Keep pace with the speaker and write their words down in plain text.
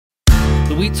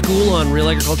The Wheat School on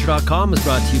RealAgriculture.com is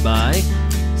brought to you by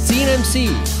CNMC,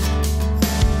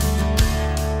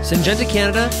 Syngenta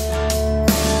Canada,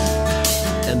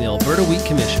 and the Alberta Wheat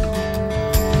Commission.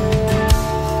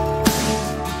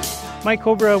 Mike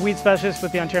Cowbrough, wheat specialist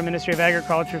with the Ontario Ministry of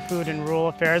Agriculture, Food and Rural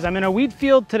Affairs. I'm in a wheat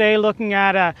field today looking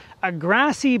at a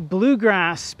grassy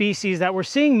bluegrass species that we're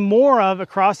seeing more of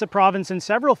across the province in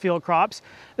several field crops.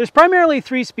 There's primarily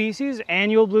three species: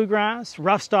 annual bluegrass,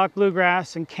 rough-stalk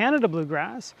bluegrass, and Canada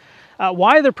bluegrass.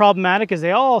 Why they're problematic is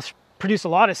they all produce a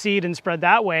lot of seed and spread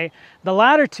that way. The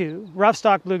latter two,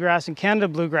 rough-stalk bluegrass and Canada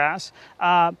bluegrass,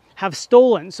 have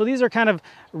stolons. So these are kind of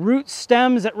root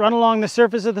stems that run along the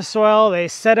surface of the soil. They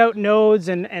set out nodes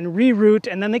and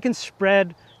reroot, and then they can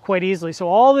spread quite easily. So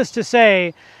all this to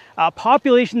say,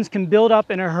 populations can build up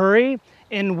in a hurry.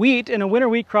 In wheat, in a winter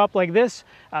wheat crop like this,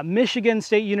 Michigan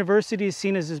State University is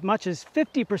seen as much as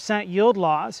 50% yield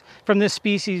loss from this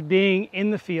species being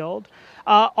in the field.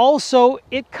 Also,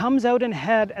 it comes out in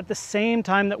head at the same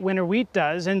time that winter wheat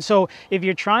does. And so if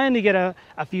you're trying to get a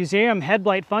Fusarium head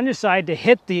blight fungicide to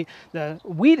hit the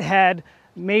wheat head,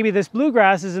 maybe this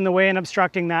bluegrass is in the way and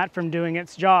obstructing that from doing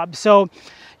its job. So,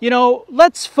 you know,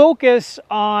 let's focus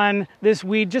on this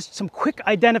weed, just some quick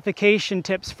identification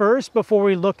tips first before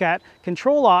we look at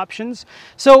control options.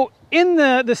 So in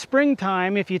the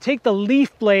springtime, if you take the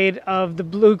leaf blade of the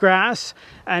bluegrass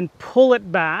and pull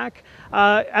it back,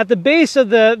 at the base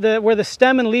of where the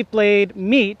stem and leaf blade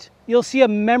meet, you'll see a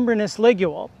membranous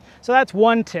ligule. So that's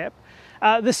one tip.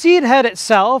 The seed head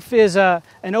itself is an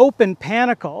open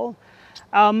panicle.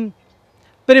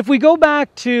 But if we go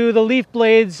back to the leaf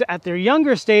blades at their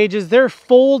younger stages, they're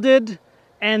folded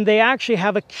and they actually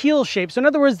have a keel shape. So in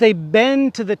other words, they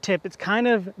bend to the tip. It's kind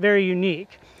of very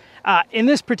unique. In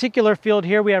this particular field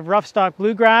here, we have rough-stalk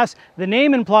bluegrass. The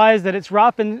name implies that it's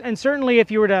rough, and certainly if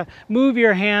you were to move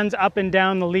your hands up and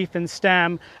down the leaf and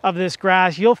stem of this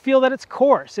grass, you'll feel that it's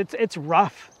coarse. It's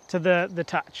rough to the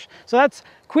touch. So that's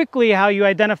quickly how you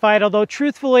identify it, although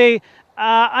truthfully,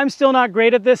 I'm still not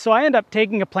great at this, so I end up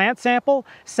taking a plant sample,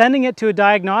 sending it to a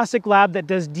diagnostic lab that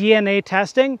does DNA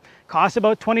testing. Costs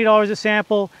about $20 a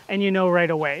sample, and you know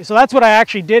right away. So that's what I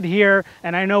actually did here,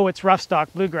 and I know it's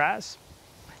rough-stalk bluegrass.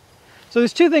 So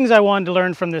there's two things I wanted to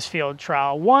learn from this field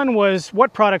trial. One was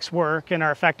what products work and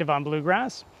are effective on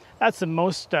bluegrass. That's the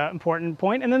most important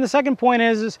point. And then the second point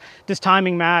is does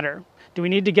timing matter? Do we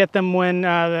need to get them when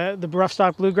the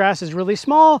rough-stalk bluegrass is really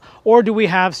small, or do we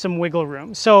have some wiggle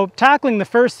room? So tackling the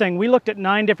first thing, we looked at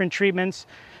 9 different treatments,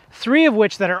 3 of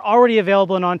which that are already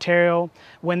available in Ontario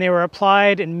when they were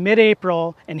applied in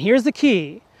mid-April. And here's the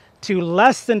key: to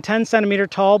less than 10 centimeter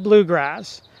tall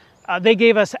bluegrass, they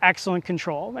gave us excellent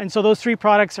control. And so those 3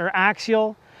 products are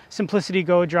Axial, Simplicity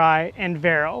Go Dry, and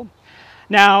Vero.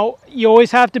 Now, you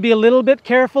always have to be a little bit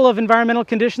careful of environmental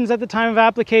conditions at the time of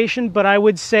application, but I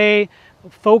would say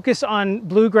focus on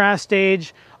bluegrass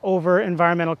stage over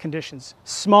environmental conditions.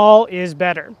 Small is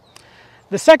better.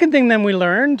 The second thing then we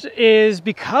learned is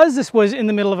because this was in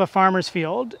the middle of a farmer's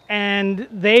field and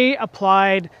they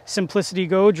applied Simplicity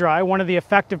Go Dry, one of the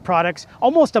effective products,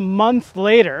 almost a month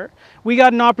later, we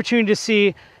got an opportunity to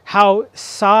see how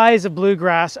size of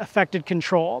bluegrass affected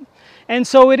control. And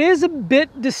so it is a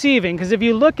bit deceiving, because if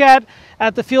you look at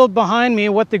the field behind me,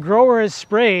 what the grower has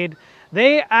sprayed,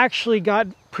 they actually got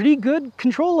pretty good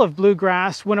control of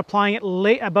bluegrass when applying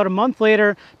it about a month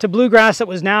later to bluegrass that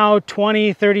was now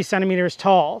 20, 30 centimeters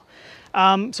tall.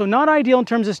 So not ideal in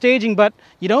terms of staging, but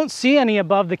you don't see any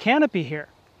above the canopy here.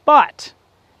 But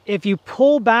if you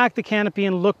pull back the canopy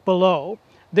and look below,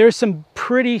 there's some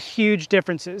pretty huge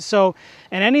differences. So,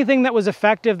 and anything that was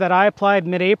effective that I applied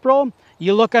mid-April,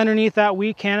 you look underneath that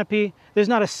wheat canopy, there's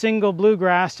not a single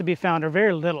bluegrass to be found, or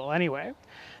very little anyway.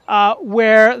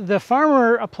 Where the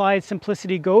farmer applied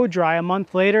Simplicity Go Dry a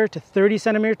month later to 30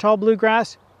 centimeter tall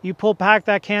bluegrass, you pull back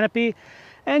that canopy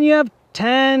and you have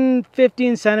 10,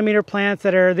 15 centimeter plants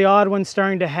that are the odd ones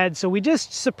starting to head. So we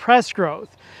just suppress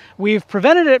growth. We've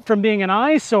prevented it from being an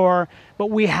eyesore, but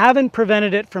we haven't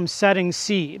prevented it from setting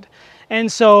seed.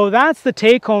 And so that's the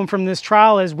take home from this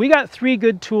trial, is we got 3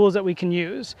 good tools that we can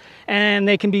use, and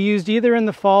they can be used either in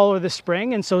the fall or the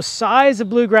spring. And so size of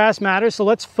bluegrass matters, so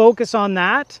let's focus on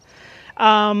that.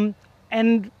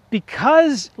 And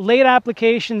because late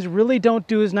applications really don't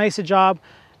do as nice a job,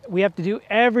 we have to do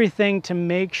everything to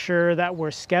make sure that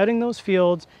we're scouting those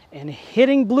fields and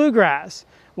hitting bluegrass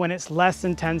when it's less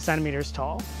than 10 centimeters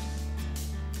tall.